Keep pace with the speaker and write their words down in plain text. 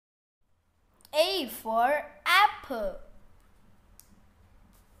A for apple.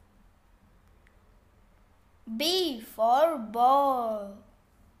 B for ball.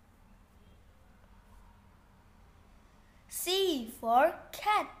 C for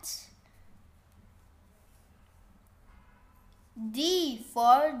cat. D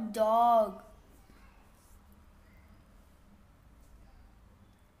for dog.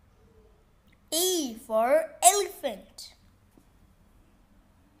 E for elephant.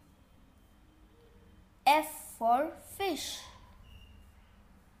 F for fish.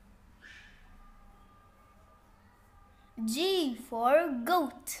 G for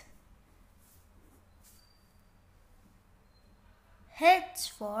goat. H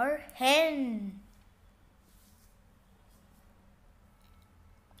for hen.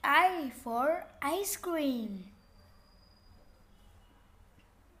 I for ice cream.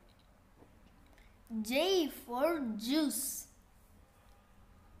 J for juice.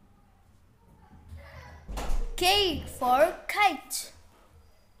 K for kite.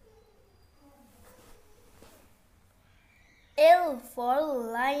 L for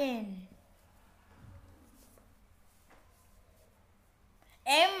lion.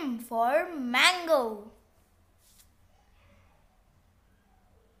 M for mango.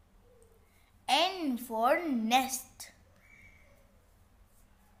 N for nest.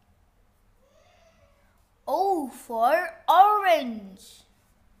 O for orange.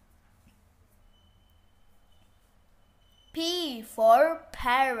 P for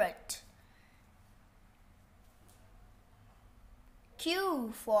parrot.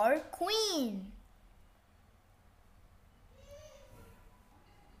 Q for queen.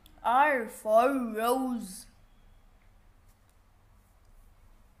 R for rose.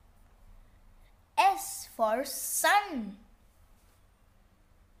 S for sun.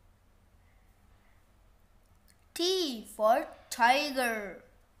 T for tiger.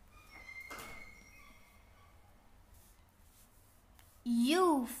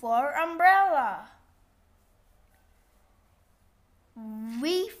 U for umbrella.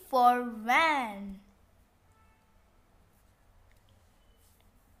 V for van.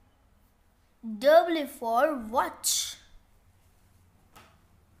 W for watch.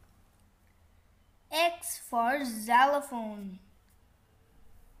 X for xylophone.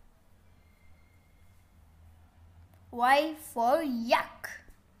 Y for yak.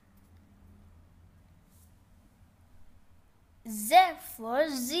 Z for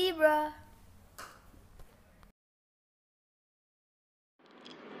zebra.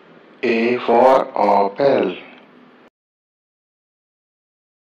 A for apple.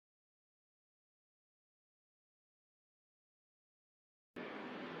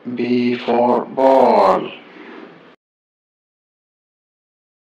 B for ball.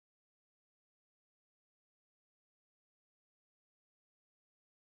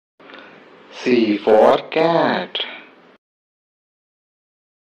 C for cat.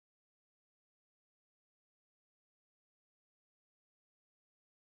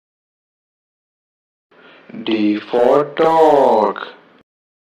 D for dog.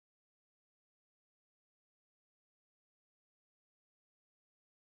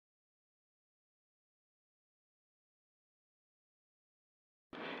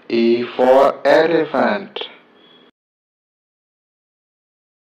 E for elephant.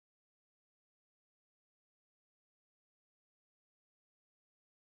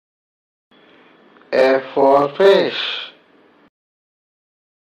 F for fish.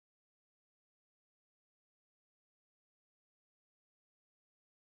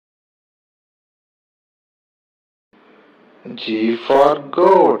 G for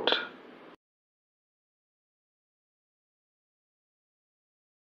goat.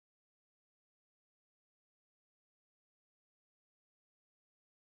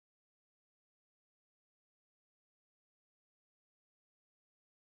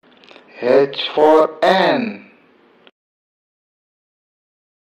 H for hen.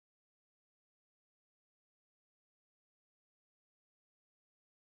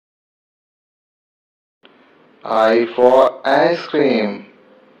 I for ice cream.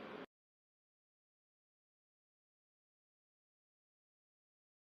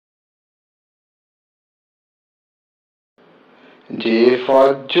 J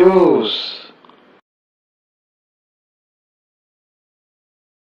for juice.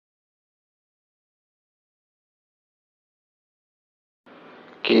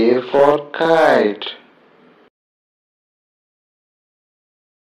 K for kite.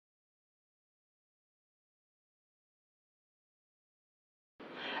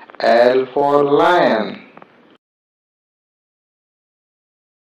 L for lion.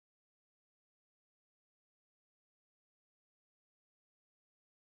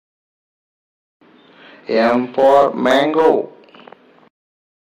 M for mango.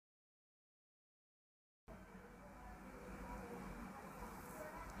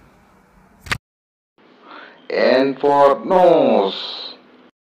 N for nose.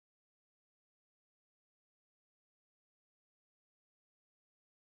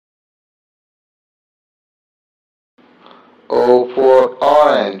 O for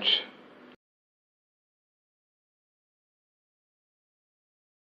orange.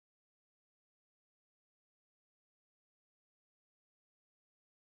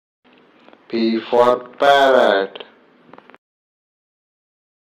 P for parrot.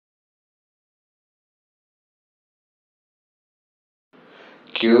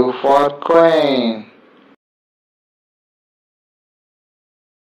 Q for crane.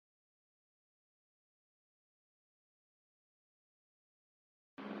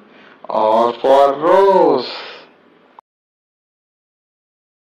 R for rose.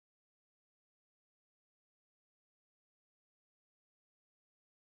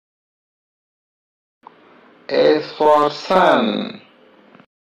 S for sun.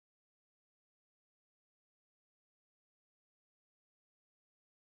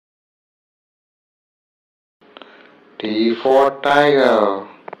 T for tiger.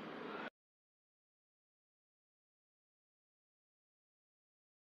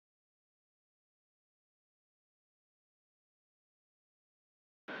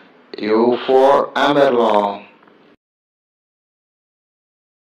 U for umbrella.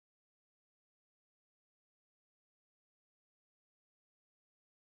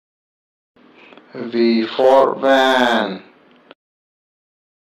 V for van.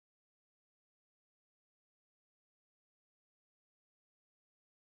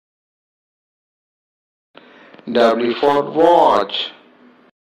 W for watch.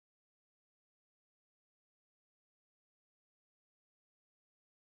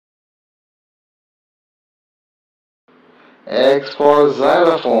 X for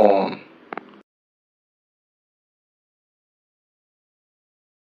xylophone.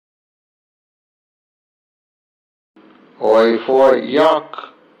 Y for yak.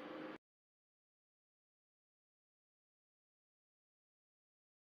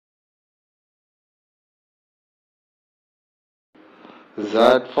 Z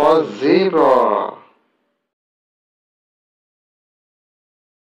for zebra.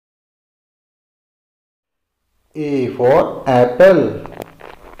 A for apple.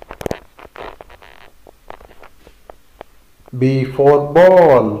 B for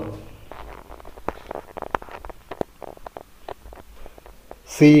ball.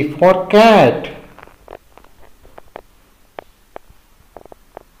 C for cat.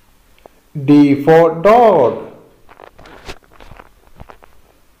 D for dog.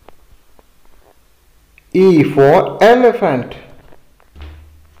 E for elephant.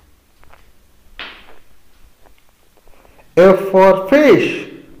 F for fish.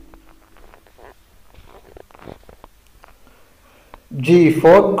 G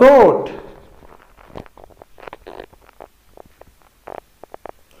for goat.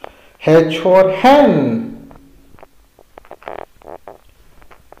 H for hen.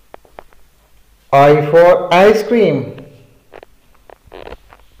 I for ice cream.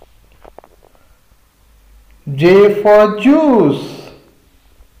 J for juice.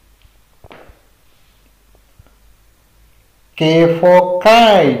 K for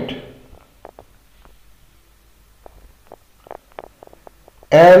kite.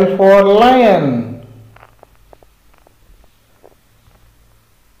 L for lion.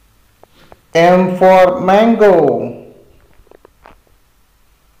 M for mango.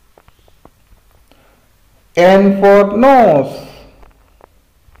 N for nose.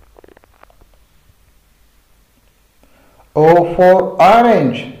 O for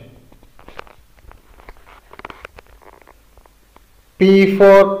orange. P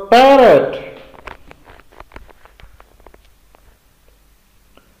for parrot.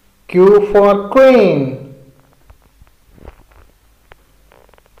 Q for queen.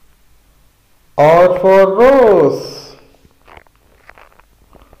 R for rose.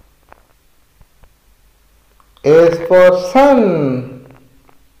 S for sun.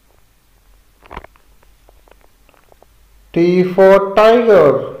 T for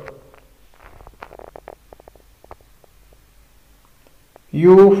tiger.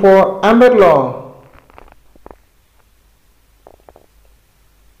 U for umbrella.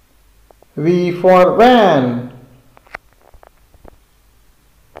 V for van.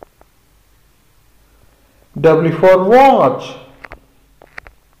 W for watch.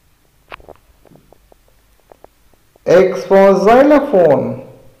 X for xylophone.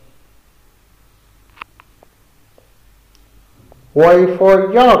 Y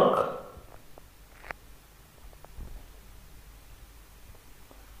for yak.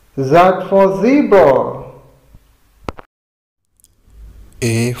 Z for zebra.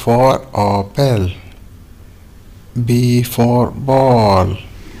 A for apple, B for ball,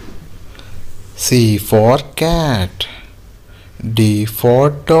 C for cat, D for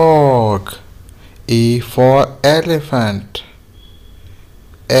dog, E for elephant,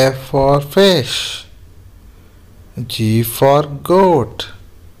 F for fish, G for goat,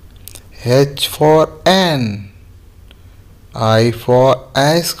 H for hen, I for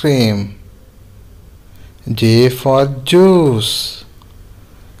ice cream, J for juice,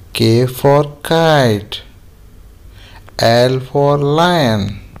 K for kite, L for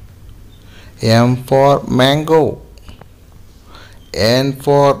lion, M for mango, N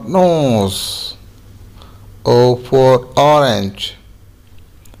for nose, O for orange,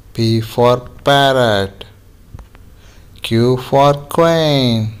 P for parrot, Q for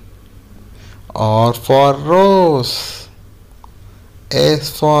queen, R for rose,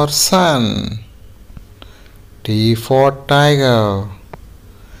 S for sun, T for tiger,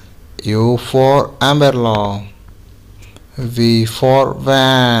 U for umbrella, V for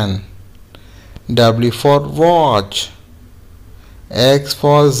van, W for watch, X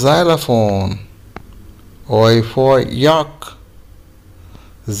for xylophone, Y for yak,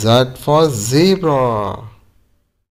 Z for zebra.